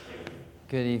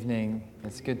Good evening.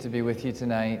 It's good to be with you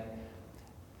tonight.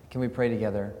 Can we pray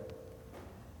together?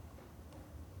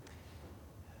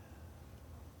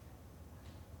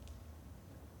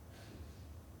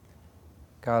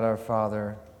 God our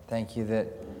Father, thank you that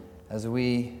as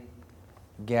we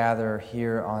gather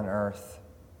here on earth,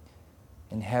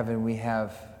 in heaven we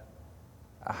have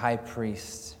a high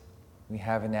priest, we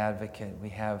have an advocate, we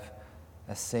have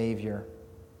a Savior,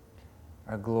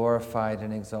 our glorified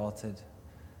and exalted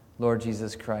Lord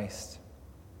Jesus Christ.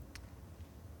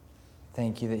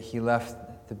 Thank you that He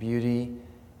left the beauty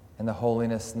and the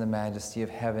holiness and the majesty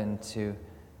of heaven to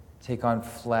take on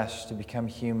flesh, to become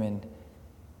human,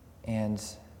 and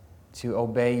to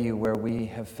obey you where we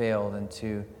have failed, and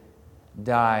to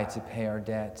die to pay our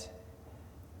debt.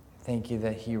 Thank you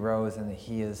that He rose and that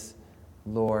He is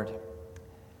Lord.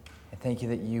 And thank you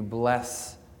that you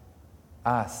bless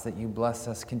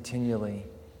us continually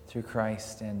through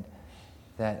Christ, and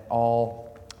that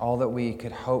all that we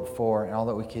could hope for and all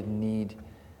that we could need,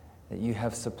 that you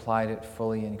have supplied it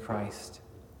fully in Christ.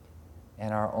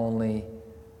 And our only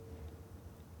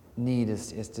need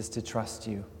is just to trust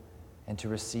you and to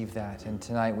receive that. And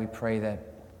tonight we pray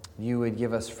that you would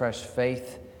give us fresh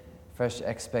faith, fresh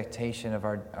expectation of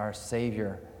our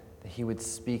Savior, that He would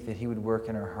speak, that He would work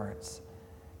in our hearts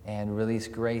and release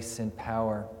grace and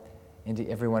power into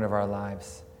every one of our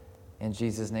lives. In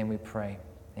Jesus' name we pray.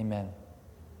 Amen.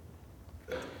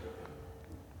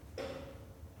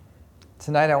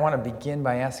 Tonight I want to begin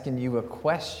by asking you a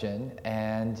question,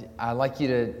 and I'd like you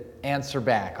to answer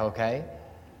back, okay?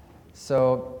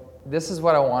 So this is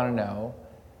what I want to know.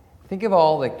 Think of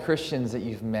all the Christians that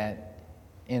you've met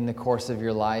in the course of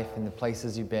your life and the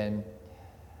places you've been.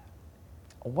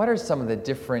 What are some of the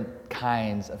different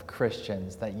kinds of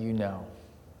Christians that you know?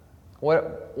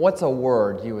 What's a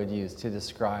word you would use to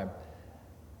describe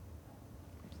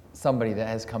somebody that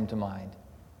has come to mind?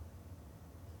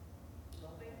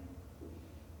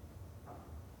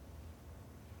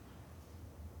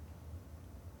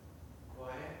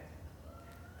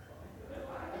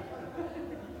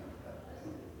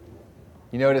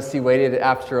 You notice he waited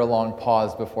after a long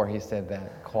pause before he said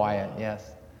that. Quiet,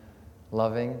 yes.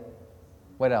 Loving.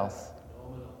 What else?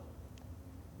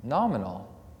 Nominal.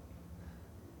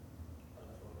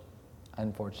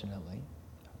 Unfortunately.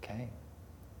 Okay.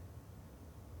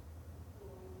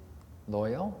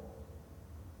 Loyal.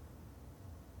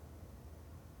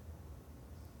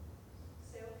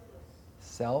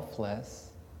 Selfless.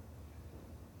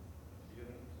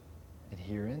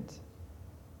 Adherent.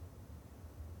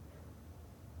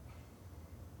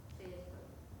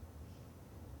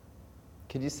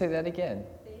 Could you say that again?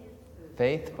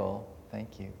 Faithful.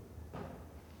 Thank you.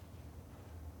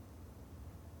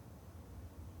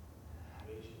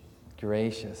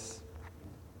 Gracious.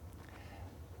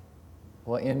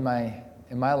 Well, in my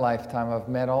lifetime, I've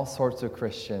met all sorts of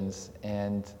Christians,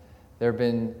 and there have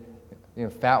been,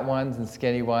 fat ones and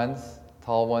skinny ones,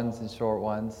 tall ones and short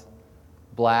ones,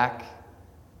 black,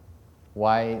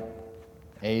 white,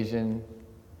 Asian,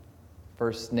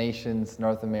 First Nations,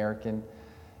 North American,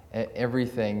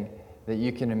 everything that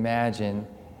you can imagine.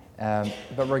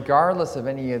 But regardless of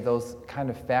any of those kind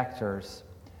of factors,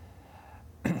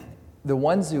 the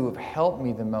ones who have helped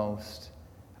me the most,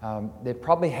 they've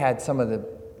probably had some of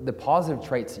the positive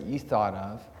traits that you thought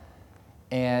of,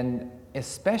 and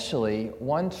especially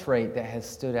one trait that has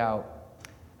stood out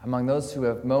among those who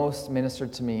have most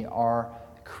ministered to me are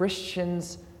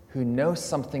Christians who know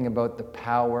something about the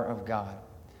power of God.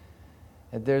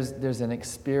 There's an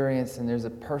experience and there's a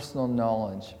personal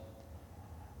knowledge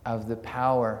of the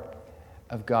power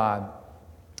of God.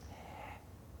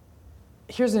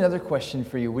 Here's another question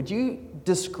for you. Would you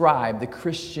describe the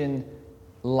Christian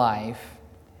life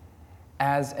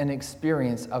as an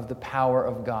experience of the power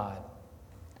of God?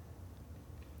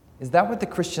 Is that what the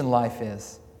Christian life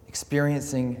is?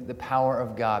 Experiencing the power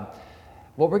of God.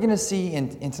 What we're going to see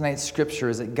in tonight's scripture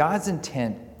is that God's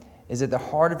intent is at the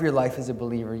heart of your life as a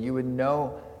believer, you would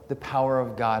know the power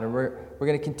of God. And we're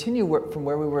going to continue from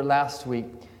where we were last week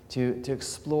to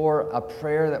explore a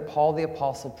prayer that Paul the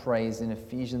Apostle prays in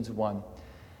Ephesians 1.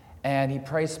 And he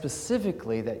prays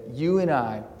specifically that you and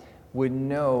I would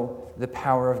know the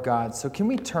power of God. So can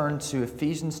we turn to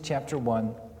Ephesians chapter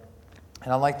 1?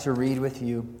 And I'd like to read with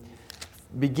you,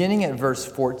 beginning at verse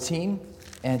 14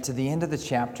 and to the end of the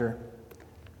chapter,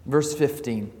 verse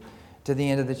 15. To the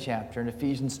end of the chapter, in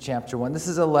Ephesians chapter 1. This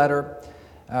is a letter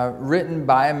written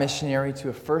by a missionary to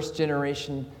a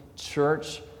first-generation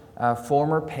church,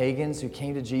 former pagans who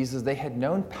came to Jesus. They had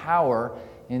known power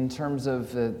in terms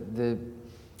of the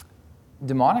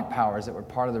demonic powers that were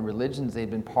part of the religions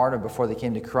they'd been part of before they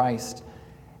came to Christ.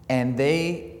 And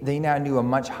they now knew a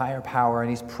much higher power, and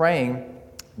he's praying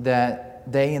that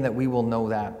they and that we will know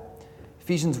that.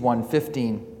 Ephesians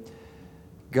 1:15,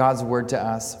 God's word to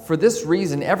us. For this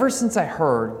reason, ever since I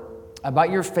heard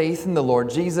about your faith in the Lord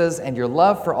Jesus and your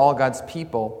love for all God's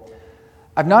people,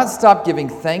 I've not stopped giving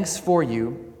thanks for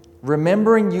you,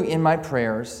 remembering you in my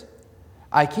prayers.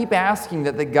 I keep asking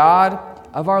that the God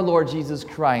of our Lord Jesus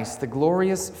Christ, the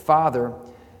glorious Father,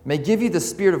 may give you the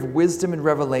spirit of wisdom and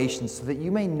revelation so that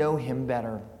you may know him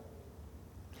better.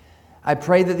 I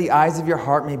pray that the eyes of your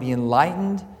heart may be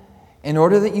enlightened in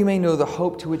order that you may know the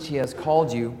hope to which he has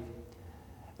called you,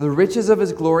 the riches of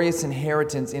his glorious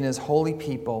inheritance in his holy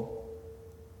people,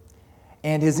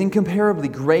 and his incomparably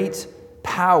great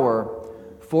power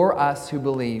for us who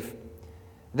believe.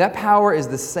 That power is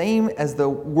the same as the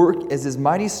work as his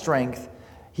mighty strength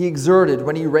he exerted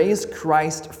when he raised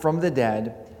Christ from the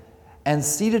dead and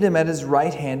seated him at his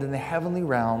right hand in the heavenly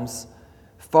realms,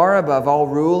 far above all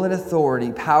rule and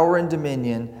authority, power and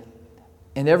dominion,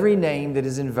 and every name that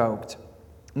is invoked,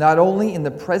 not only in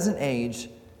the present age,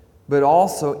 but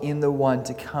also in the one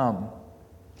to come.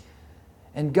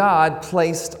 And God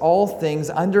placed all things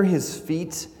under his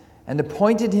feet and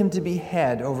appointed him to be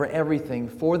head over everything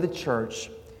for the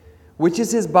church, which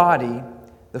is his body,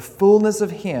 the fullness of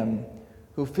him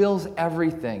who fills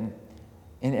everything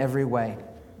in every way.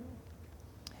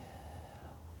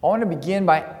 I want to begin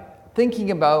by thinking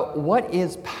about what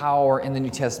is power in the New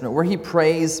Testament, where he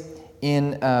prays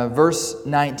in verse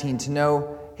 19 to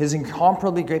know his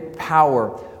incomparably great power.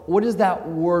 What does that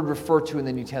word refer to in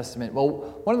the New Testament?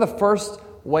 Well, one of the first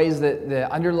ways that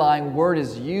the underlying word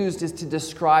is used is to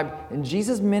describe in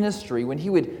Jesus' ministry, when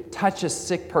he would touch a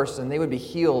sick person, they would be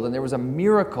healed, and there was a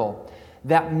miracle.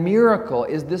 That miracle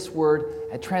is this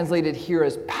word translated here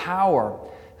as power.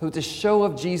 So it's a show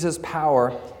of Jesus'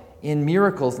 power in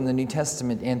miracles in the New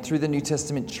Testament and through the New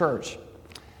Testament church.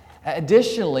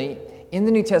 Additionally, in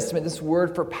the New Testament, this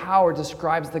word for power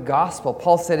describes the gospel.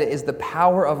 Paul said it is the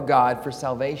power of God for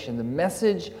salvation. The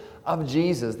message of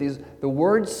Jesus, the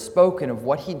words spoken of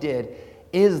what he did,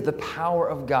 is the power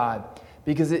of God,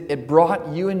 because it brought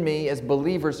you and me as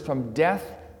believers from death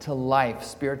to life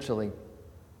spiritually.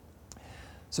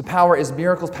 So power is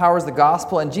miracles, power is the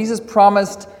gospel, and Jesus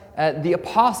promised the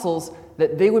apostles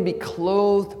that they would be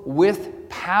clothed with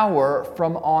power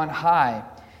from on high.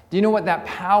 Do you know what that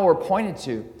power pointed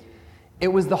to? It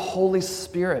was the Holy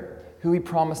Spirit who he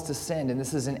promised to send, and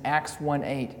this is in Acts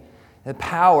 1:8. The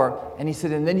power, and he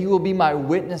said, and then you will be my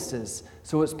witnesses.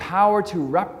 So it's power to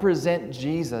represent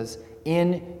Jesus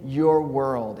in your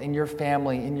world, in your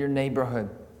family, in your neighborhood,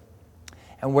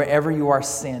 and wherever you are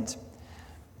sent.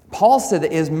 Paul said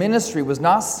that his ministry was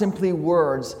not simply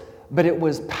words, but it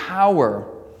was power.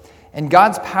 And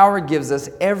God's power gives us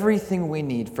everything we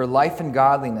need for life and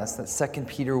godliness. That's 2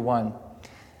 Peter 1.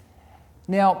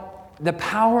 Now, the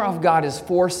power of God is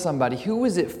for somebody. Who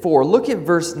is it for? Look at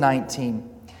verse 19.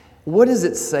 What does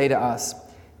it say to us?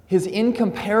 His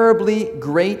incomparably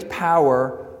great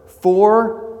power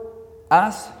for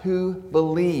us who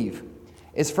believe.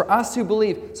 It's for us who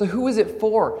believe. So who is it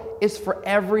for? It's for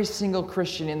every single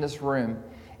Christian in this room.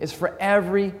 It's for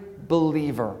every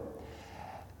believer.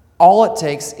 All it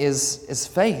takes is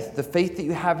faith, the faith that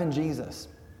you have in Jesus.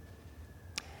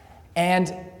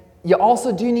 And you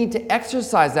also do need to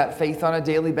exercise that faith on a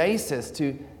daily basis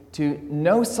to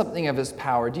know something of his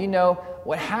power. Do you know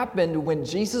what happened when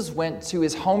Jesus went to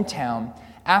his hometown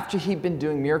after he'd been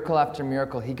doing miracle after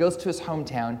miracle? He goes to his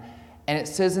hometown, and it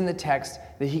says in the text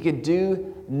that he could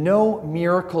do no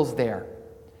miracles there.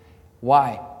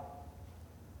 Why?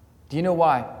 Do you know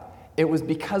why? It was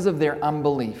because of their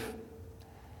unbelief.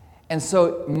 And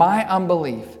so my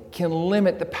unbelief can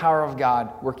limit the power of God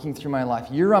working through my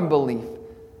life. Your unbelief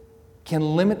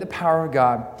can limit the power of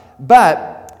God.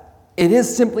 But it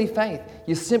is simply faith.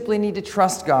 You simply need to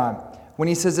trust God when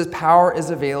he says his power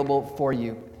is available for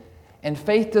you. And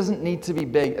faith doesn't need to be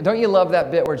big. Don't you love that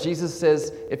bit where Jesus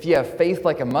says, if you have faith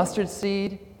like a mustard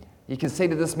seed, you can say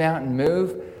to this mountain,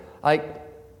 move. Like,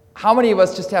 how many of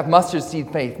us just have mustard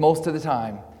seed faith most of the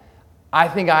time? I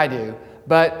think I do.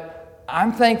 But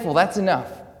I'm thankful that's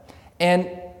enough. And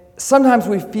sometimes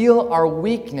we feel our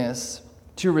weakness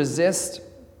to resist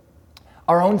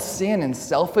our own sin and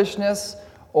selfishness,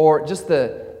 or just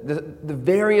the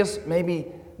various maybe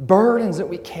burdens that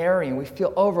we carry, and we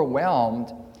feel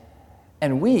overwhelmed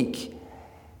and weak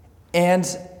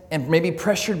and maybe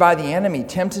pressured by the enemy,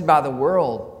 tempted by the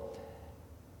world.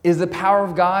 Is the power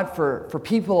of God for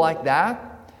people like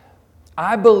that?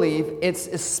 I believe it's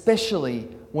especially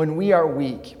when we are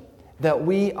weak that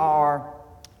we are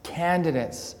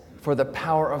candidates for the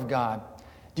power of God.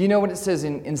 Do you know what it says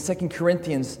in 2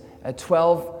 Corinthians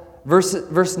 12,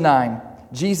 verse 9?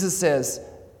 Jesus says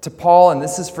to Paul, and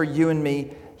this is for you and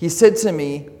me, he said to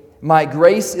me, "My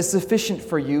grace is sufficient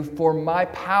for you, for my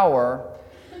power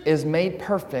is made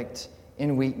perfect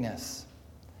in weakness."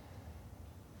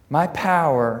 My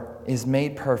power is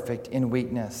made perfect in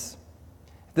weakness.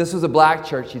 If this was a black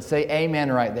church, you'd say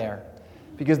amen right there.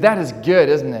 Because that is good,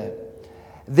 isn't it?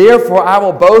 "Therefore, I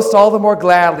will boast all the more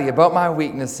gladly about my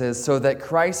weaknesses, so that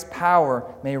Christ's power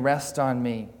may rest on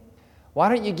me." Why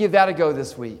don't you give that a go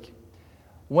this week?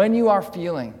 When you are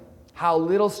feeling how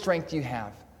little strength you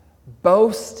have,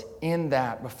 boast in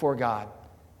that before God.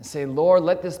 And say, "Lord,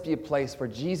 let this be a place where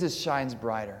Jesus shines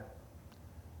brighter,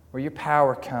 where your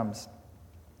power comes."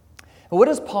 And what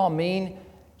does Paul mean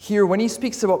here when he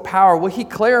speaks about power? Well, he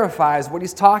clarifies what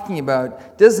he's talking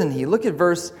about, doesn't he? Look at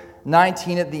verse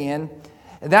 19 at the end.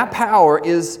 That power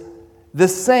is the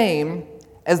same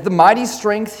as the mighty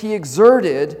strength he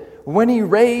exerted when he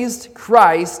raised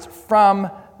Christ from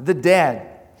the dead.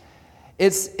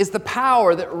 It's the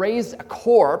power that raised a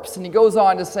corpse, and he goes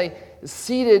on to say,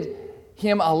 seated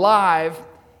him alive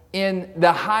in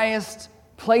the highest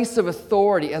place of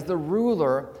authority as the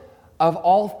ruler of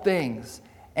all things.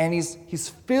 And he's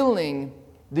filling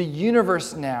the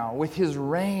universe now with his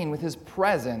reign, with his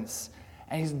presence.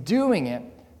 And he's doing it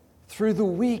through the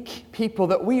weak people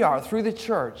that we are, through the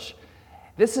church.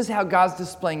 This is how God's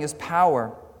displaying his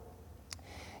power.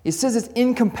 It says it's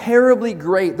incomparably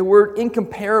great. The word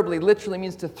incomparably literally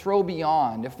means to throw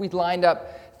beyond. If we lined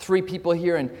up 3 people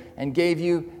here and gave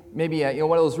you maybe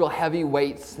one of those real heavy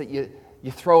weights that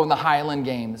you throw in the Highland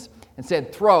Games and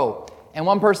said, "Throw." And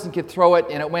one person could throw it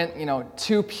and it went,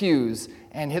 2 pews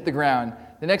and hit the ground.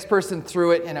 The next person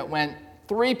threw it and it went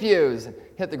 3 pews and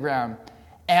hit the ground.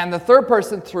 And the third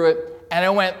person threw it and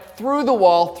it went through the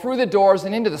wall, through the doors,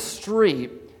 and into the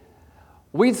street.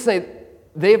 We'd say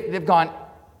they've gone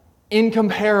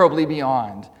incomparably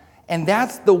beyond. And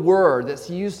that's the word that's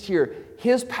used here.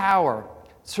 His power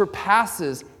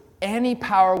surpasses any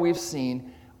power we've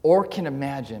seen or can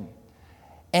imagine.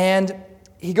 And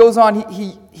he goes on,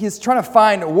 he's trying to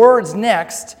find words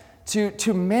next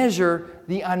to measure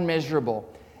the unmeasurable.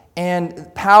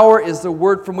 And power is the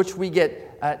word from which we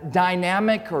get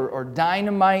dynamic or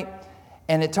dynamite.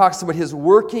 And it talks about his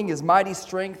working, his mighty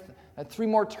strength. 3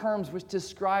 more terms which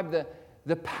describe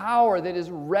the power that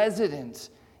is resident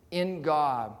in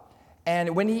God.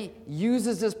 And when he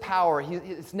uses his power,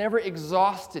 it's never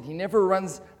exhausted. He never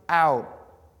runs out.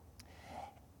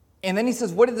 And then he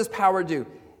says, what did this power do?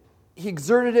 He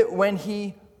exerted it when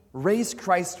he raised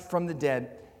Christ from the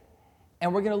dead.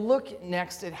 And we're going to look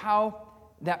next at how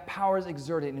that power is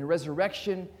exerted in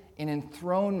resurrection, in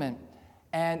enthronement,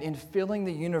 and in filling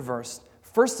the universe.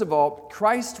 First of all,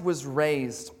 Christ was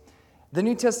raised. The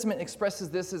New Testament expresses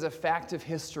this as a fact of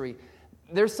history.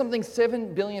 There's something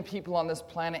 7 billion people on this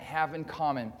planet have in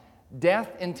common: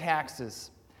 death and taxes.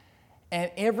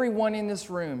 And everyone in this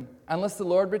room, unless the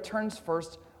Lord returns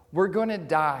first, we're going to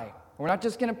die. We're not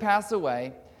just going to pass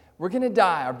away. We're going to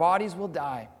die. Our bodies will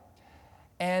die.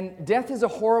 And death is a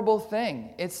horrible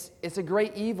thing. It's a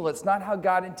great evil. It's not how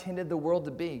God intended the world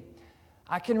to be.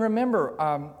 I can remember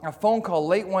a phone call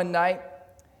late one night,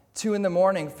 2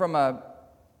 a.m, from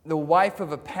the wife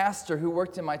of a pastor who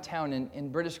worked in my town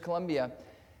in British Columbia.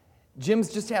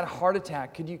 "Jim's just had a heart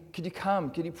attack. Could you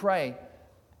come? Could you pray?"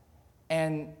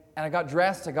 And I got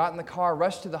dressed. I got in the car,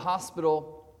 rushed to the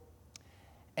hospital,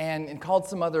 and called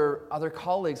some other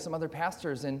colleagues, some other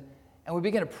pastors, and we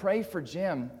began to pray for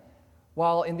Jim.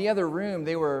 While in the other room,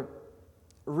 they were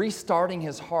restarting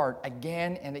his heart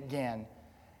again and again.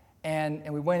 And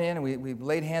we went in and we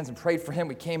laid hands and prayed for him.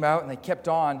 We came out and they kept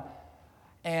on.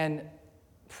 And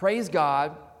praise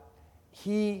God,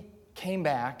 he came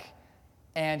back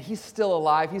and he's still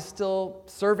alive. He's still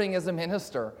serving as a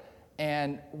minister.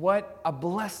 And what a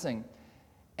blessing.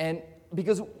 And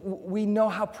because we know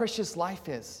how precious life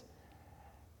is.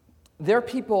 There are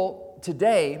people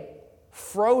today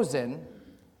frozen,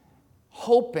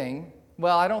 hoping,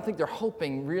 well, I don't think they're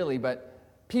hoping really, but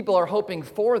people are hoping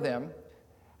for them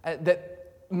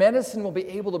that medicine will be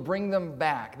able to bring them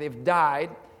back. They've died,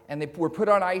 and they were put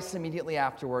on ice immediately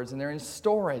afterwards, and they're in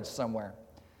storage somewhere.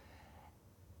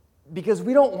 Because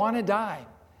we don't want to die.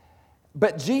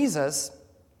 But Jesus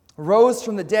rose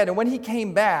from the dead, and when he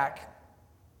came back,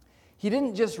 he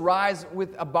didn't just rise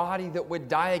with a body that would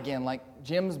die again, like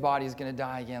Jim's body is going to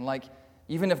die again, like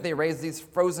even if they raise these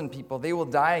frozen people, they will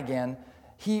die again.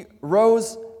 He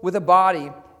rose with a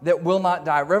body that will not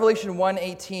die. Revelation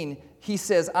 1:18, he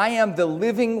says, "I am the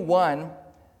living one.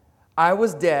 I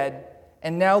was dead,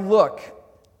 and now look,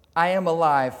 I am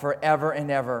alive forever and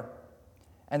ever,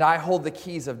 and I hold the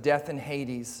keys of death and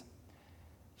Hades.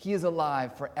 He is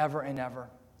alive forever and ever.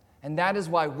 And that is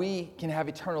why we can have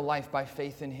eternal life by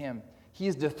faith in him. He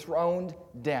has dethroned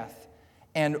death,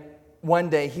 and one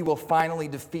day he will finally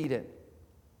defeat it.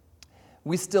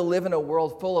 We still live in a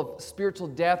world full of spiritual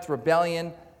death,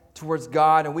 rebellion towards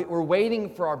God, and we're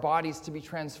waiting for our bodies to be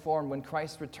transformed when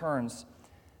Christ returns.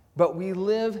 But we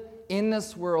live in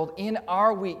this world, in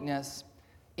our weakness,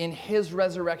 in his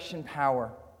resurrection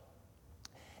power.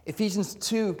 Ephesians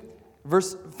 2,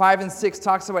 verse 5 and 6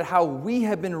 talks about how we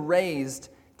have been raised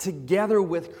together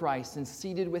with Christ and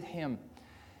seated with him.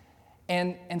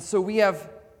 And so we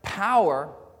have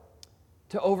power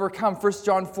to overcome. 1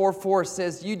 John 4:4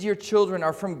 says, "You, dear children,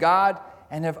 are from God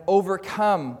and have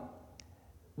overcome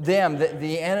them,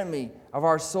 the enemy of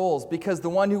our souls, because the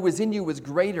one who was in you was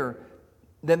greater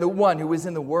than the one who was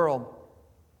in the world."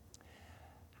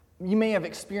 You may have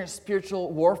experienced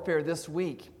spiritual warfare this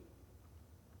week.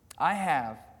 I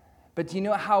have. But do you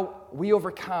know how we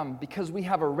overcome? Because we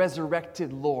have a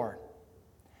resurrected Lord.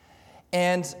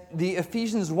 And the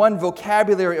Ephesians 1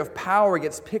 vocabulary of power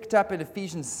gets picked up in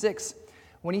Ephesians 6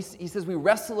 when he says we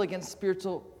wrestle against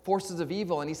spiritual forces of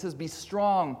evil. And he says, be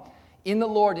strong in the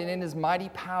Lord and in his mighty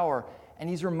power. And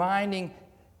he's reminding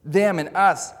them and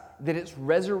us that it's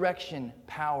resurrection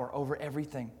power over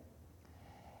everything.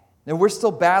 Now, we're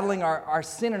still battling our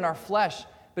sin and our flesh,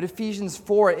 but Ephesians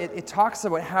 4, it talks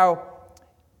about how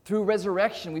through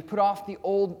resurrection we put off the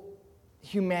old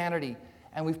humanity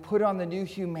and we've put on the new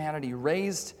humanity,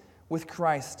 raised with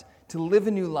Christ to live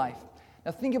a new life.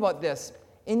 Now, think about this.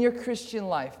 In your Christian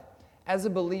life, as a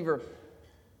believer,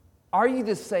 are you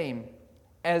the same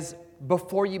as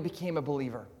before you became a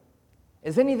believer?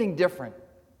 Is anything different?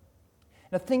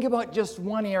 Now, think about just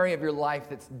one area of your life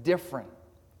that's different.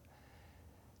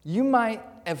 You might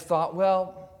have thought,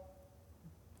 well,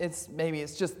 it's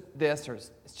just this or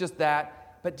it's just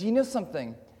that. But do you know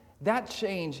something? That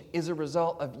change is a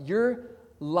result of your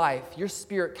life, your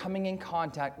spirit coming in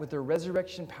contact with the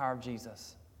resurrection power of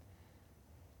Jesus.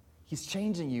 He's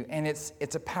changing you, and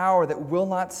it's a power that will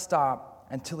not stop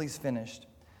until he's finished.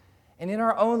 And in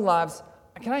our own lives,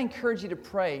 can I encourage you to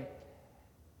pray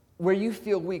where you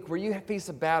feel weak, where you face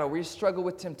a battle, where you struggle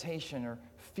with temptation or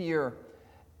fear,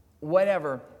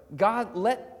 whatever. God,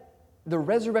 let the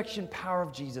resurrection power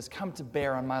of Jesus come to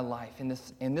bear on my life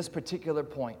in this particular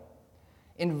point.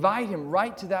 Invite him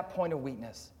right to that point of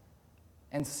weakness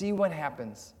and see what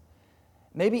happens.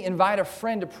 Maybe invite a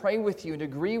friend to pray with you and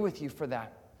agree with you for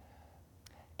that.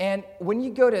 And when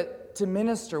you go to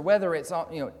minister, whether it's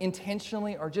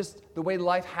intentionally or just the way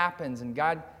life happens and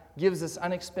God gives us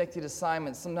unexpected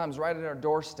assignments, sometimes right at our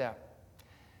doorstep,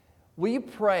 will you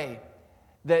pray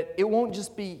that it won't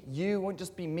just be you, it won't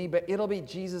just be me, but it'll be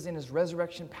Jesus in his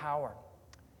resurrection power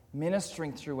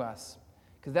ministering through us?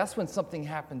 Because that's when something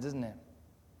happens, isn't it?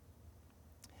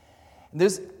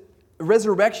 This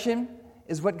resurrection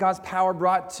is what God's power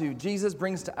brought to Jesus,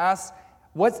 brings to us.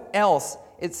 What else?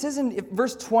 It says in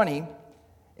verse 20,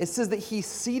 it says that he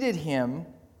seated him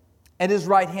at his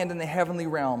right hand in the heavenly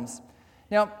realms.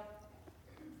 Now,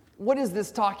 what is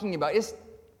this talking about?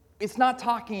 It's not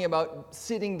talking about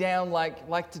sitting down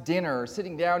like to dinner or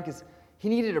sitting down because he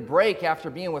needed a break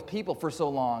after being with people for so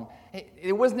long.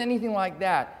 It wasn't anything like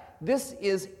that. This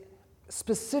is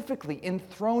specifically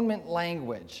enthronement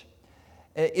language.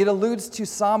 It alludes to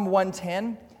Psalm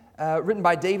 110, written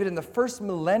by David in the first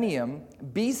millennium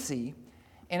BC,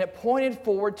 and it pointed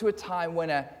forward to a time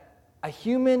when a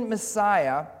human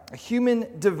Messiah, a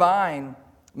human divine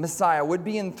Messiah, would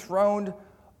be enthroned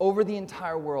over the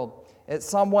entire world. At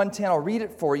Psalm 110, I'll read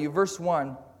it for you, verse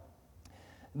 1.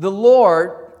 The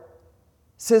Lord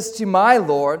says to my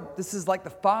Lord, this is like the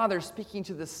Father speaking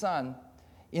to the Son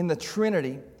in the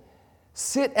Trinity,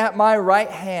 sit at my right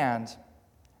hand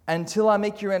until I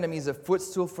make your enemies a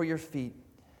footstool for your feet.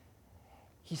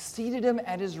 He seated him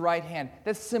at his right hand.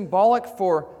 That's symbolic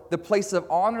for the place of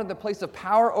honor, the place of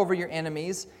power over your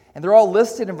enemies. And they're all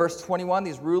listed in verse 21,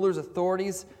 these rulers,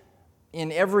 authorities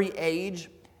in every age.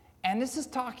 And this is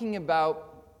talking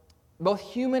about both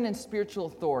human and spiritual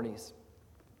authorities.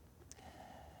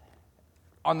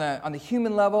 On the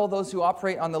human level, those who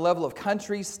operate on the level of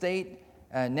country, state,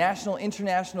 national,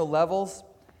 international levels.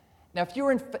 Now, if you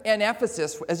were in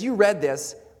Ephesus, as you read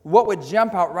this, what would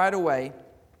jump out right away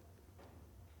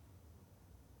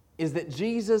is that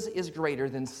Jesus is greater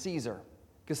than Caesar.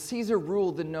 Because Caesar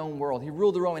ruled the known world. He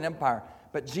ruled the Roman Empire.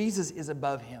 But Jesus is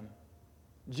above him.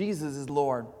 Jesus is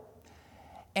Lord.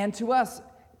 And to us,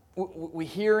 we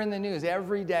hear in the news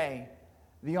every day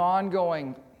the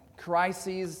ongoing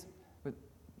crises with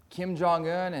Kim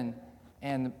Jong-un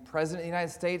and the President of the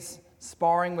United States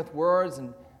sparring with words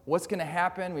what's going to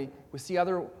happen. We see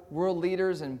other world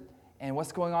leaders and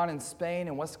what's going on in Spain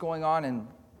and what's going on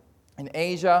in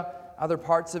Asia, other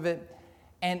parts of it.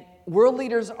 And world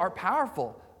leaders are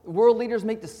powerful. World leaders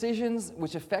make decisions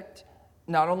which affect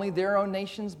not only their own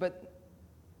nations, but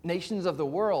nations of the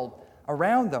world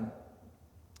around them.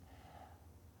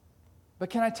 But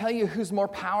can I tell you who's more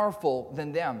powerful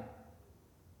than them?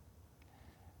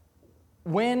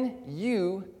 When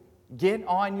you get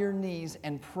on your knees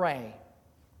and pray,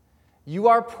 you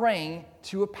are praying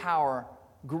to a power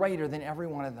greater than every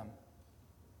one of them.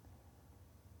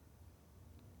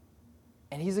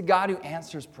 And He's a God who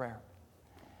answers prayer.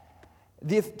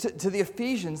 To the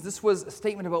Ephesians, this was a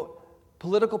statement about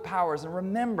political powers. And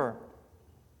remember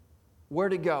where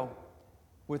to go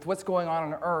with what's going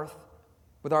on earth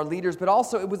with our leaders. But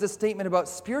also it was a statement about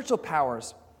spiritual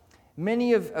powers.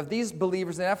 Many of these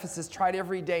believers in Ephesus tried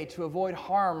every day to avoid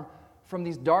harm from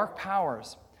these dark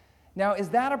powers. Now, is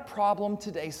that a problem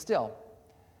today still?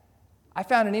 I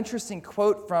found an interesting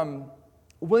quote from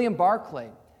William Barclay,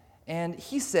 and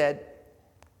he said,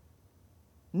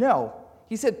 no.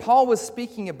 He said Paul was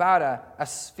speaking about a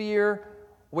sphere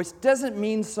which doesn't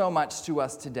mean so much to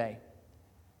us today.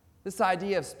 This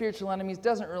idea of spiritual enemies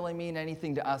doesn't really mean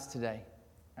anything to us today.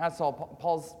 That's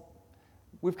all.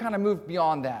 We've kind of moved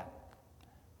beyond that.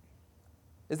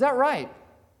 Is that right?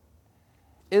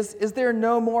 Is there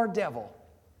no more devil?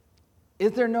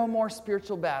 Is there no more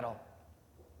spiritual battle?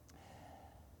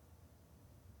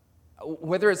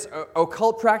 Whether it's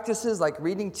occult practices like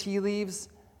reading tea leaves,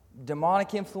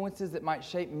 demonic influences that might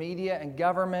shape media and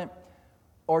government,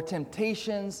 or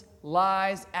temptations,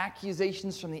 lies,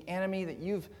 accusations from the enemy that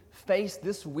you've faced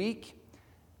this week,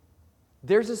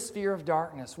 there's a sphere of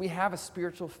darkness. We have a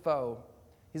spiritual foe.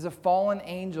 He's a fallen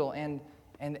angel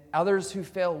and others who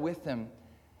fell with him.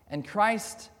 And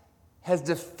Christ has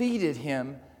defeated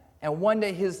him, and one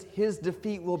day his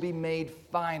defeat will be made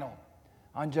final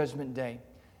on Judgment Day.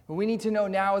 But we need to know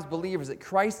now as believers that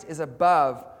Christ is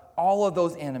above all of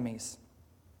those enemies.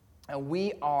 And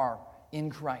we are in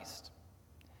Christ.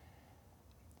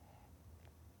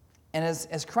 And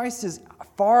as Christ is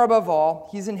far above all,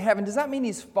 He's in heaven. Does that mean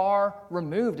He's far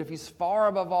removed? If He's far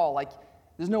above all, like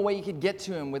there's no way you could get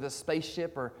to Him with a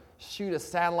spaceship or shoot a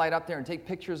satellite up there and take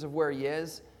pictures of where He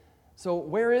is. So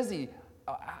where is He?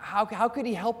 How could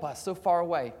He help us so far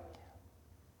away?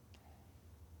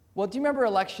 Well, do you remember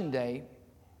Election Day?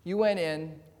 You went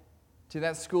in to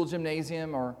that school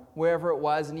gymnasium or wherever it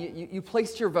was, and you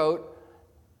placed your vote.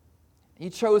 You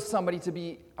chose somebody to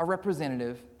be a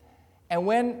representative. And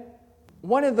when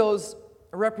one of those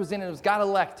representatives got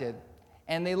elected,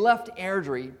 and they left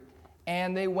Airdrie,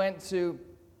 and they went to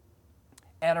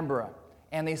Edinburgh,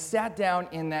 and they sat down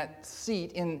in that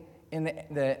seat in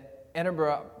the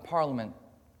Edinburgh Parliament,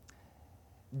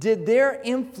 did their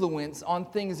influence on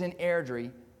things in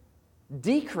Airdrie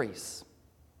decrease?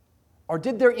 Or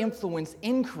did their influence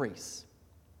increase?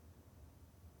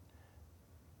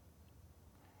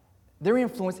 Their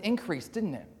influence increased,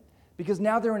 didn't it? Because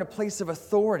now they're in a place of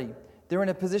authority. They're in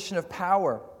a position of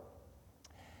power.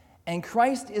 And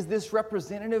Christ is this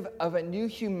representative of a new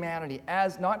humanity,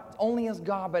 as not only as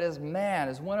God, but as man,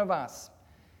 as one of us.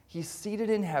 He's seated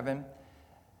in heaven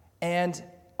and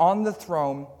on the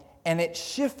throne, and it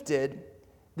shifted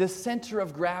the center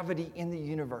of gravity in the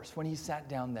universe when He sat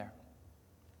down there.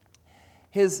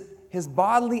 His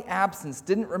bodily absence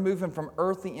didn't remove Him from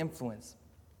earthly influence.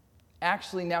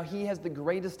 Actually, now He has the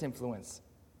greatest influence.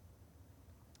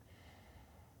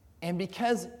 And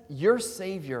because your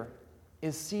Savior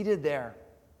is seated there,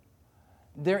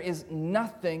 there is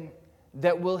nothing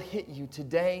that will hit you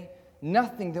today,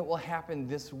 nothing that will happen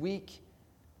this week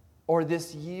or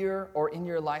this year or in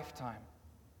your lifetime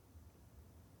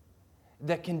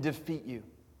that can defeat you,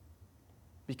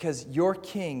 because your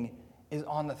King is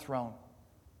on the throne.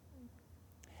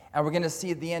 And we're going to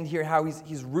see at the end here how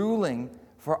he's ruling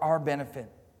for our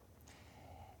benefit.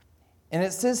 And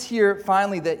it says here,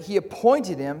 finally, that He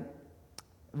appointed Him,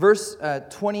 verse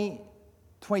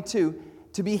 22,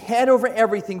 to be head over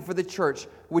everything for the church,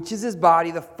 which is His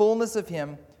body, the fullness of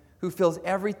Him who fills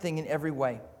everything in every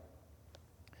way.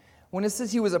 When it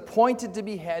says He was appointed to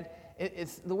be head,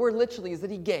 the word literally is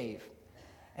that He gave.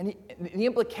 And the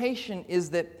implication is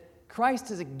that Christ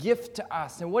is a gift to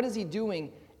us. And what is He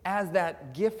doing as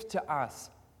that gift to us?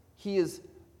 He is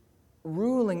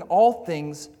ruling all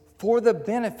things for the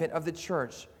benefit of the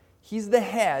church. He's the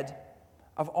head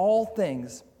of all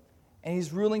things, and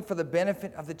He's ruling for the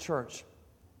benefit of the church.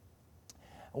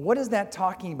 What is that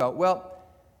talking about? Well,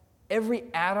 every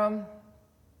atom,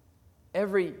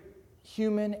 every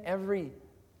human, every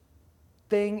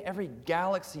thing, every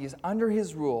galaxy is under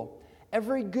His rule,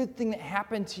 every good thing that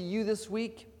happened to you this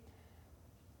week,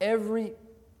 every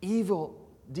evil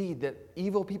deed that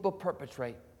evil people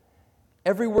perpetrate,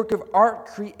 every work of art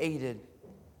created,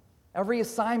 every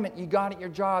assignment you got at your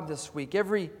job this week,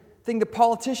 everything the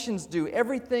politicians do,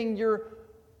 everything your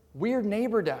weird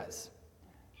neighbor does.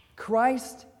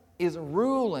 Christ is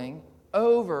ruling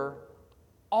over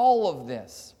all of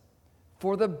this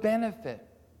for the benefit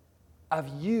of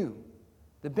you,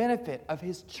 the benefit of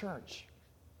His church.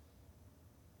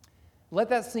 Let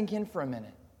that sink in for a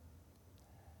minute.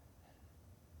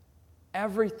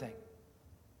 Everything.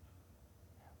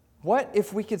 What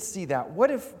if we could see that?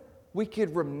 What if we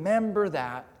could remember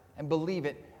that and believe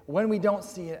it when we don't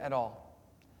see it at all?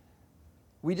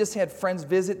 We just had friends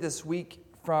visit this week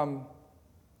from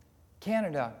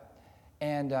Canada,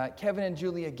 and Kevin and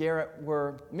Julia Garrett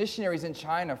were missionaries in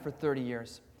China for 30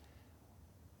 years.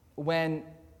 When,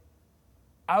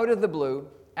 out of the blue,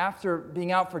 after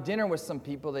being out for dinner with some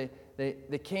people, they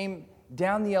came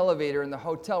down the elevator in the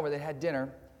hotel where they had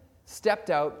dinner,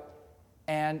 stepped out,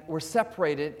 and were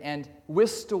separated and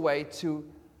whisked away to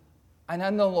an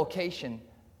unknown location,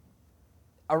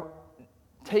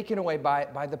 taken away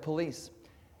by the police.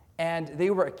 And they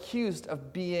were accused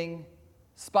of being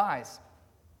spies.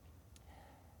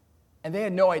 And they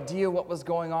had no idea what was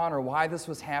going on or why this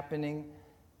was happening.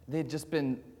 They'd just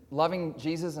been loving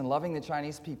Jesus and loving the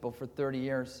Chinese people for 30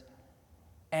 years.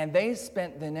 And they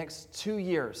spent the next 2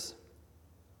 years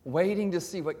waiting to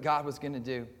see what God was going to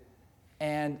do.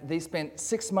 And they spent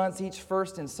 6 months each,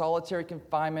 first in solitary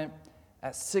confinement,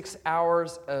 at 6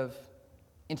 hours of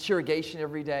interrogation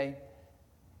every day.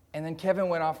 And then Kevin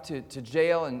went off to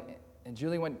jail, and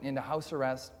Julie went into house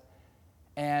arrest.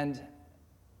 And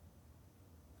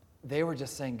they were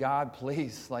just saying, God,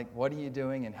 please, what are you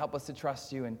doing? And help us to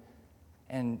trust you,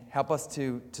 and help us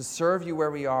to serve you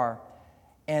where we are.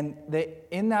 And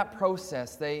in that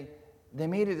process, they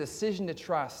made a decision to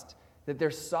trust that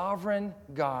their sovereign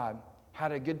God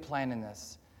had a good plan in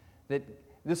this. That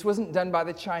this wasn't done by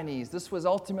the Chinese. This was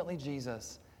ultimately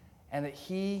Jesus. And that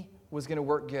He was going to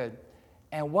work good.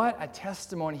 And what a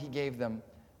testimony He gave them.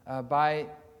 By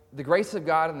the grace of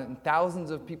God and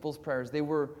thousands of people's prayers, they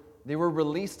were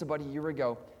released about a year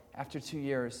ago after 2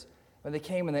 years. When they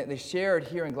came and they shared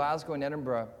here in Glasgow and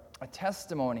Edinburgh a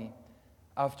testimony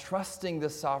of trusting the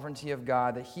sovereignty of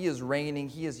God, that He is reigning,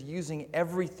 He is using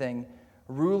everything,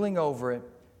 ruling over it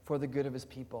for the good of His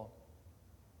people.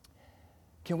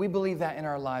 Can we believe that in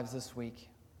our lives this week?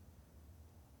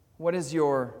 What is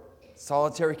your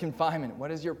solitary confinement?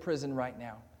 What is your prison right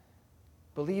now?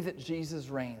 Believe that Jesus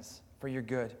reigns for your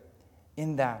good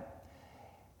in that.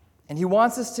 And He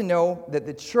wants us to know that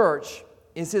the church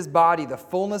is His body, the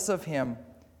fullness of Him,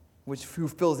 who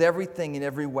fills everything in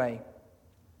every way.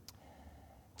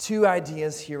 2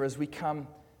 ideas here as we come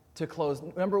to close.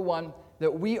 Number 1,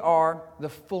 that we are the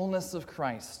fullness of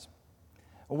Christ.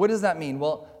 What does that mean?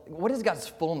 Well, what is God's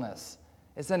fullness?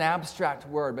 It's an abstract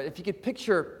word, but if you could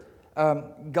picture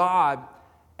God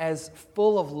as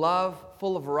full of love,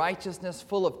 full of righteousness,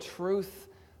 full of truth,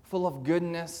 full of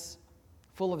goodness,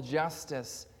 full of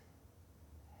justice,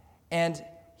 and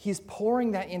He's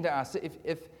pouring that into us.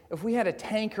 If we had a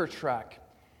tanker truck,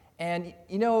 and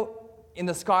you know, in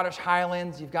the Scottish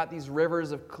Highlands, you've got these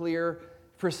rivers of clear,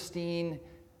 pristine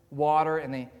water,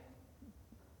 and they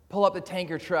pull up the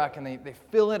tanker truck and they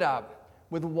fill it up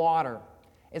with water.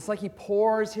 It's like He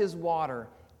pours His water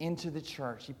into the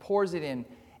church. He pours it in.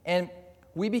 And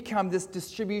we become this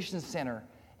distribution center.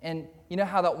 And you know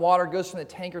how that water goes from the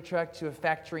tanker truck to a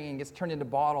factory and gets turned into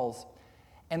bottles.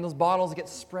 And those bottles get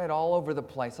spread all over the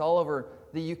place, all over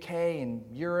the UK and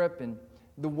Europe and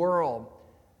the world.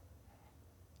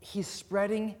 He's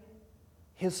spreading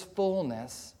His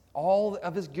fullness, all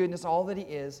of His goodness, all that He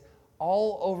is,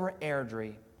 all over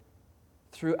Airdrie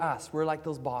through us. We're like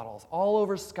those bottles, all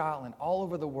over Scotland, all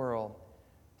over the world,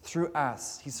 through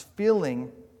us. He's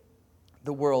filling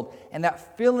the world. And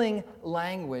that filling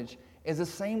language is the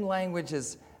same language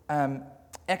as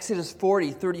Exodus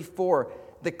 40:34.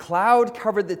 The cloud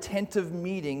covered the tent of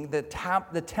meeting, the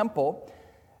temple,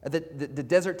 the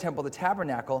desert temple, the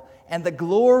tabernacle, and the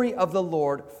glory of the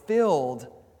Lord filled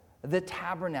the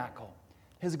tabernacle.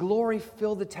 His glory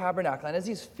filled the tabernacle. And as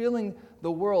He's filling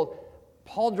the world,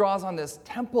 Paul draws on this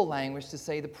temple language to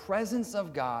say the presence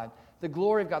of God, the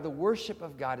glory of God, the worship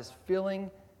of God is filling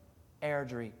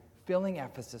Airdrie, filling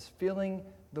Ephesus, filling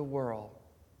the world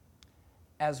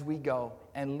as we go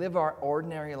and live our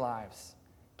ordinary lives,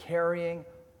 carrying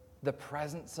the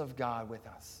presence of God with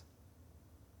us.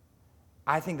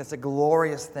 I think that's a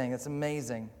glorious thing. It's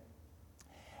amazing.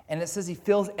 And it says He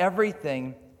fills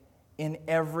everything in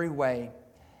every way.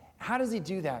 How does He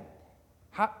do that?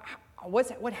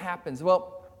 What happens?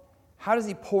 Well, how does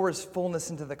he pour his fullness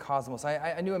into the cosmos?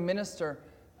 I knew a minister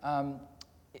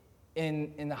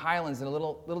in the Highlands, in a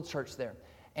little church there.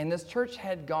 And this church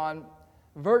had gone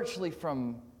virtually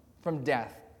from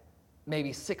death,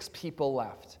 maybe 6 people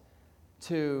left,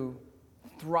 to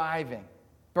thriving,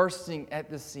 bursting at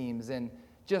the seams, and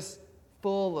just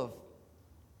full of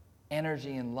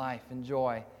energy and life and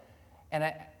joy. And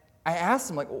I asked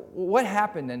him, like, what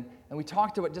happened? And we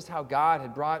talked about just how God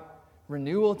had brought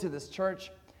renewal to this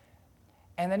church.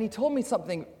 And then he told me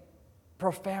something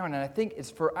profound, and I think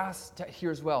it's for us to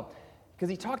hear as well. Because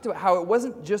he talked about how it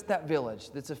wasn't just that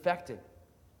village that's affected.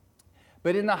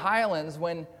 But in the Highlands,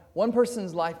 when one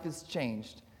person's life is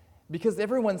changed, because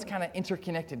everyone's kind of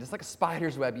interconnected, it's like a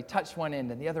spider's web. You touch one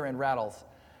end and the other end rattles.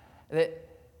 That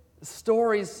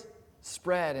stories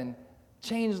spread and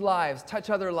change lives, touch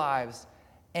other lives.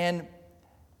 And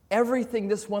everything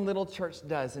this one little church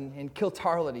does in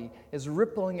Kiltarlity is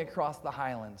rippling across the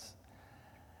Highlands.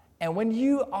 And when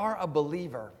you are a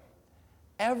believer,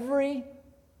 every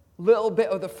little bit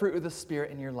of the fruit of the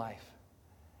Spirit in your life,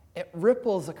 it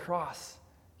ripples across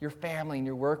your family and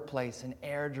your workplace in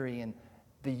Airdrie and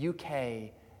the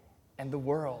UK and the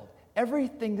world.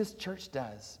 Everything this church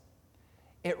does,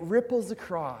 it ripples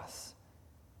across.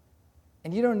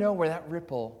 And you don't know where that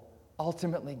ripple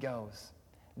ultimately goes.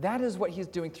 That is what he's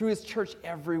doing through his church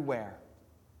everywhere.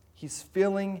 He's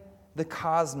filling the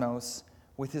cosmos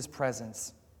with his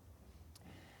presence.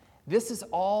 This is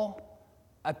all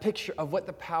a picture of what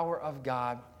the power of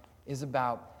God is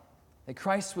about. That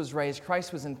Christ was raised,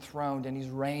 Christ was enthroned, and he's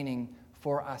reigning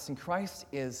for us. And Christ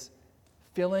is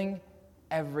filling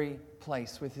every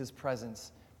place with his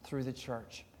presence through the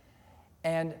church.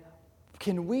 And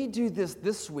can we do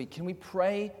this week? Can we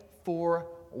pray for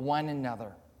one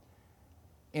another?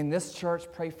 In this church,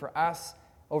 pray for us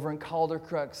over in Calder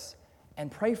Crooks, and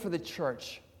pray for the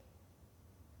church,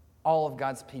 all of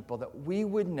God's people, that we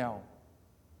would know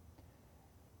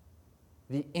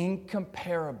the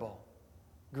incomparable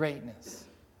greatness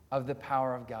of the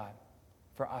power of God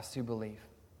for us who believe.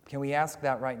 Can we ask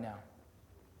that right now?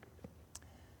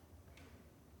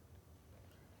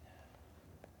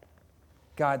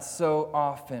 God, so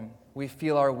often we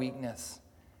feel our weakness,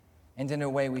 and in a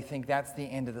way we think that's the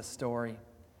end of the story.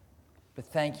 But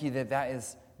thank you that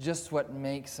is just what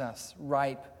makes us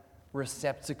ripe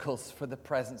receptacles for the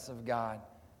presence of God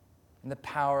and the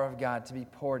power of God to be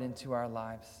poured into our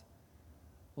lives.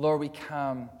 Lord, we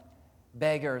come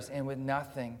beggars and with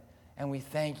nothing, and we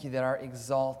thank you that our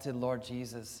exalted Lord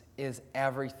Jesus is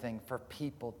everything for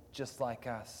people just like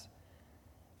us,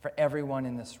 for everyone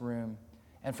in this room,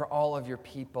 and for all of your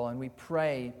people. And we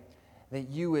pray that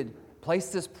you would place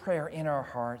this prayer in our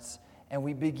hearts, and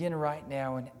we begin right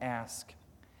now and ask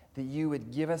that you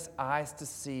would give us eyes to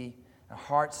see, and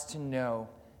hearts to know,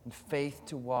 and faith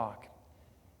to walk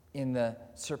in the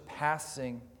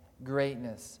surpassing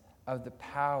greatness of the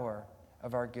power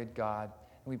of our good God.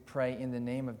 And we pray in the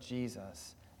name of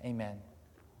Jesus. Amen.